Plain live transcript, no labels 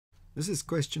This is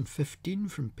question 15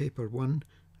 from paper 1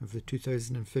 of the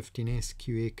 2015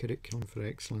 SQA Curriculum for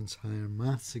Excellence Higher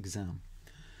Maths Exam.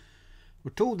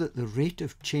 We're told that the rate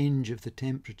of change of the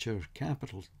temperature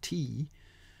capital T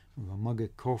of a mug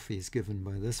of coffee is given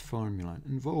by this formula. It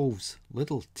involves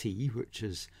little t, which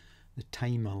is the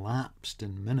time elapsed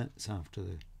in minutes after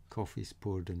the coffee is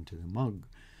poured into the mug.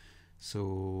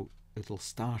 So it'll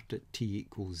start at t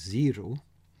equals 0.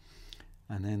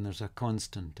 And then there's a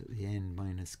constant at the end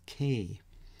minus k.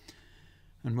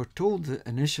 And we're told that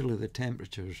initially the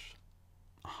temperature's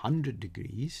 100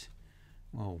 degrees.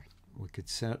 Well, we could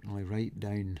certainly write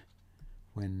down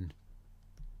when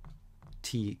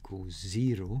t equals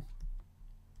 0,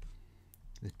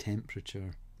 the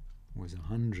temperature was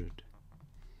 100.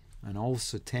 And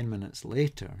also 10 minutes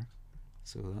later,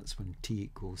 so that's when t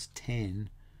equals 10,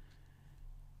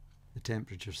 the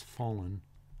temperature's fallen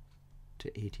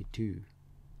to 82.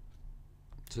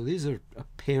 So these are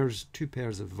two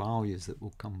pairs of values that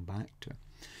we'll come back to.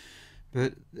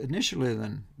 But initially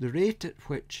then, the rate at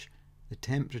which the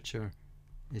temperature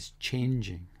is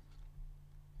changing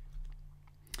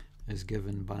is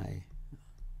given by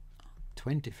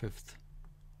 25th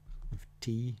of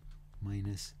t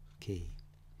minus k.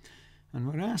 And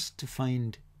we're asked to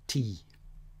find t,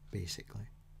 basically,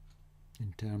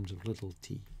 in terms of little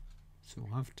t. So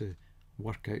we'll have to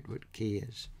work out what k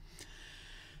is.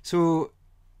 So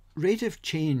rate of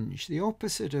change, the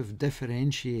opposite of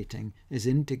differentiating is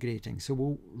integrating. So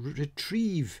we'll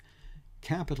retrieve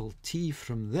capital T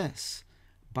from this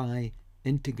by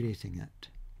integrating it.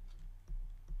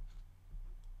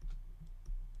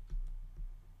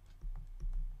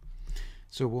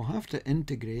 So we'll have to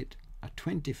integrate a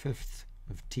 25th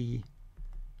of t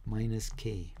minus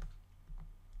k.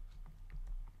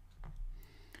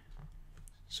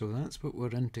 So that's what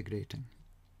we're integrating.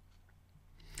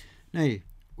 Now,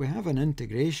 we have an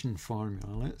integration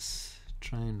formula. Let's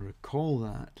try and recall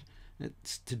that.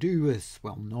 It's to do with,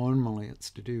 well, normally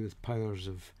it's to do with powers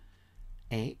of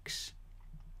x.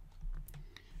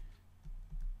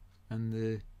 And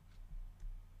the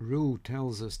rule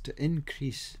tells us to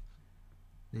increase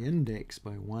the index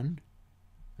by 1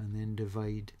 and then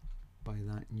divide by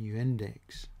that new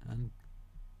index. And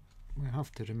we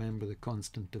have to remember the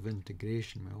constant of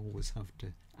integration. We always have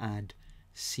to add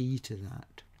c to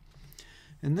that.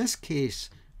 In this case,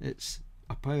 it's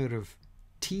a power of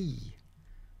t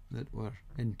that we're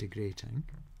integrating.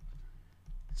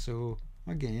 So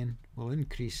again, we'll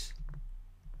increase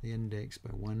the index by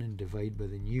 1 and divide by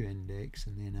the new index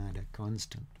and then add a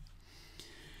constant.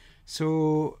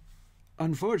 So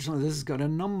unfortunately, this has got a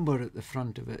number at the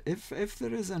front of it. If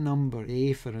there is a number,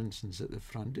 a for instance, at the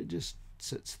front, it just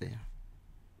sits there.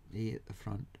 A at the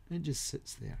front, it just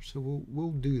sits there. So we'll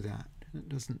do that. It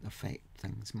doesn't affect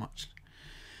things much.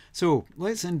 So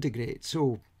let's integrate.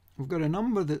 So we've got a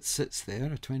number that sits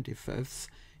there, a 25th.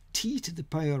 T to the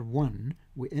power 1,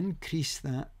 we increase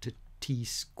that to t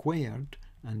squared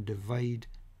and divide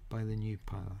by the new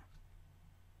power.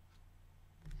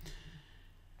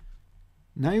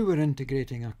 Now we're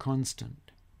integrating a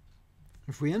constant.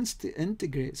 If we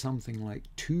integrate something like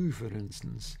 2, for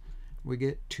instance, we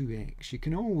get 2x. You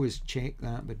can always check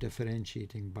that by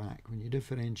differentiating back. When you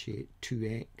differentiate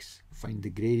 2x, find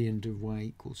the gradient of y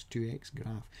equals 2x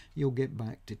graph, you'll get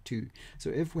back to 2.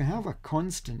 So if we have a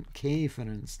constant k, for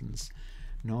instance,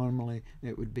 normally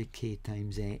it would be k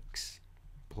times x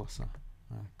plus a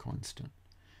constant.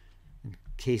 In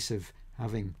case of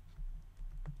having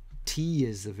t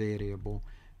as the variable,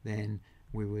 then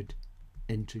we would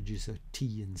introduce a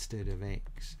t instead of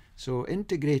x. So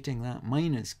integrating that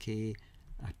minus k,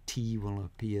 a t will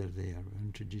appear there. We're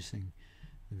introducing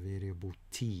the variable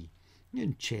t. You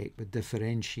can check, but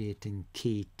differentiating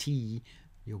kt,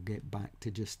 you'll get back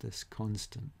to just this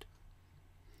constant.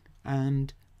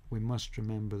 And we must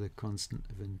remember the constant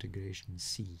of integration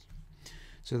c.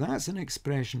 So that's an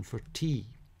expression for t.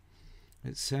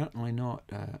 It's certainly not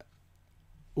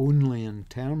only in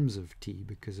terms of t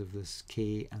because of this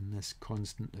k and this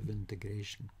constant of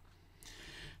integration.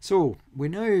 So we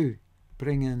now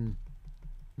bring in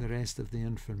the rest of the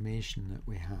information that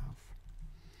we have.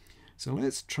 So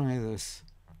let's try this.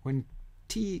 When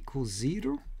t equals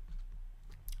 0,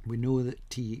 we know that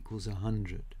t equals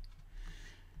 100.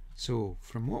 So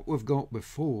from what we've got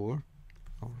before,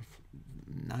 or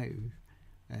now,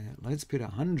 let's put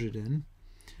 100 in.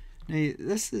 Now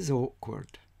this is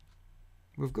awkward.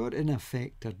 We've got in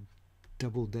effect a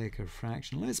double-decker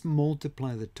fraction. Let's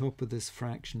multiply the top of this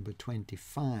fraction by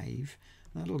 25.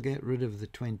 That'll get rid of the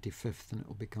 25th and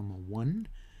it'll become a 1.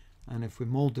 And if we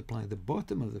multiply the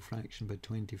bottom of the fraction by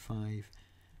 25,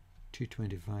 2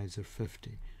 25s are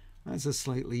 50. That's a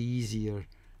slightly easier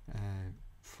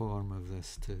form of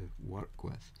this to work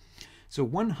with. So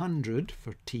 100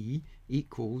 for t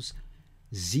equals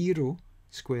 0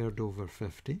 squared over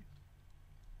 50,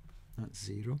 that's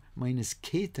 0, minus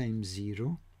k times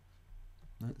 0,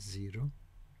 that's 0,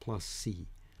 plus c.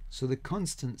 So the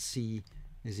constant c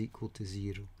is equal to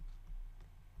 0,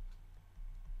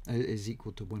 is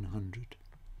equal to 100.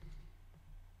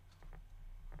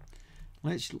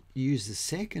 Let's use the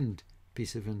second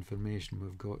piece of information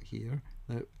we've got here,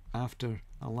 that after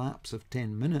a lapse of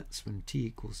 10 minutes, when t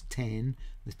equals 10,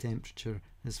 the temperature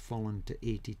has fallen to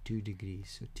 82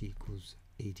 degrees, so t equals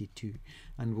 82.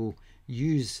 And we'll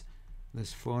use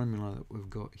this formula that we've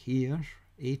got here,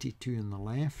 82 on the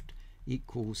left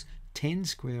equals 10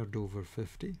 squared over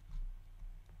 50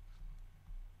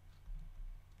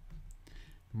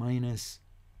 minus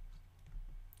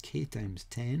k times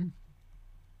 10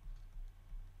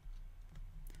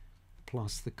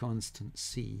 plus the constant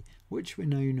c, which we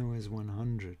now know is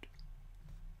 100.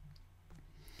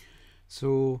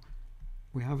 So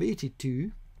we have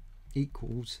 82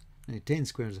 equals, 10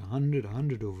 squared is 100,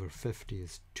 100 over 50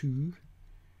 is 2,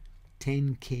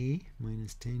 10k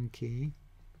minus 10k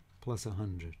plus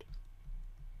 100.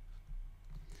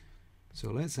 So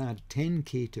let's add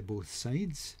 10k to both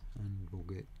sides, and we'll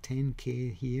get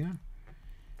 10k here.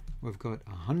 We've got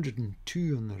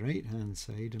 102 on the right hand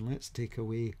side, and let's take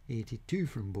away 82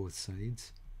 from both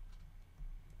sides.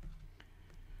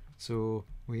 So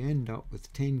we end up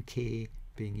with 10k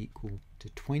being equal to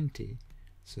 20,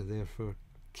 so therefore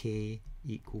k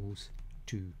equals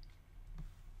 2.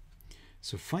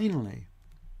 So finally,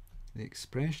 the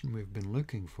expression we've been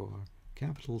looking for,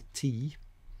 capital T,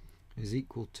 is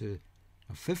equal to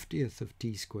a 50th of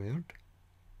t squared,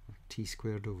 or t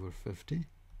squared over 50,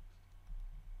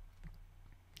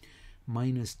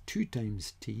 minus 2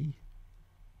 times t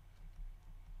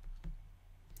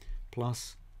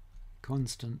plus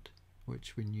constant,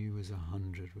 which we knew was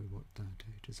 100. We worked that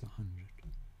out as 100.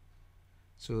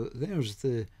 So there's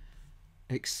the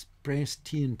expressed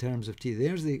t in terms of t.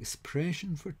 There's the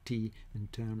expression for t in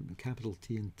capital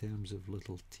T in terms of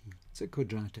little t. It's a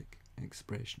quadratic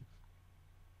expression.